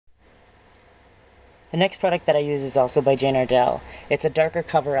The next product that I use is also by Jane Ardell. It's a darker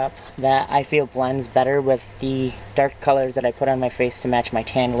cover-up that I feel blends better with the dark colors that I put on my face to match my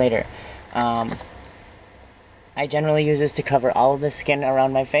tan later. I generally use this to cover all of the skin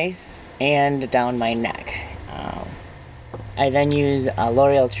around my face and down my neck. I then use a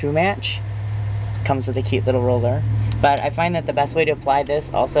L'Oreal True Match. Comes with a cute little roller. But I find that the best way to apply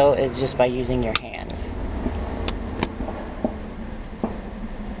this also is just by using your hands.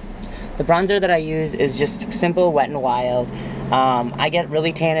 The bronzer that I use is just simple, Wet n Wild. I get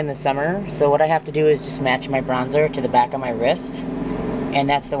really tan in the summer, so what I have to do is just match my bronzer to the back of my wrist, and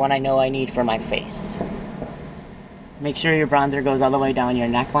that's the one I know I need for my face. Make sure your bronzer goes all the way down your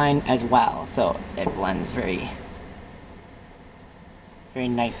neckline as well, so it blends very, very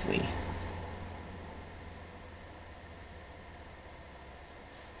nicely.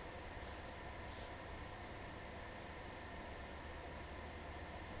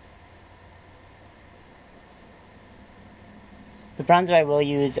 The bronzer I will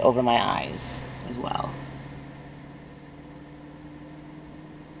use over my eyes as well.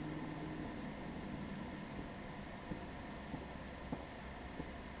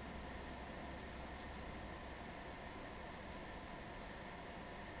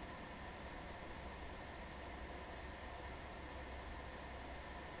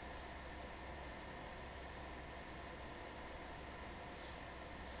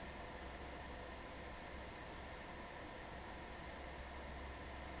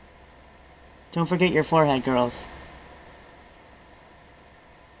 Don't forget your forehead, girls.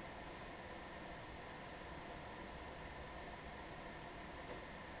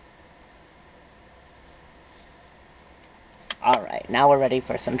 Alright, now we're ready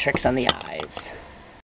for some tricks on the eyes.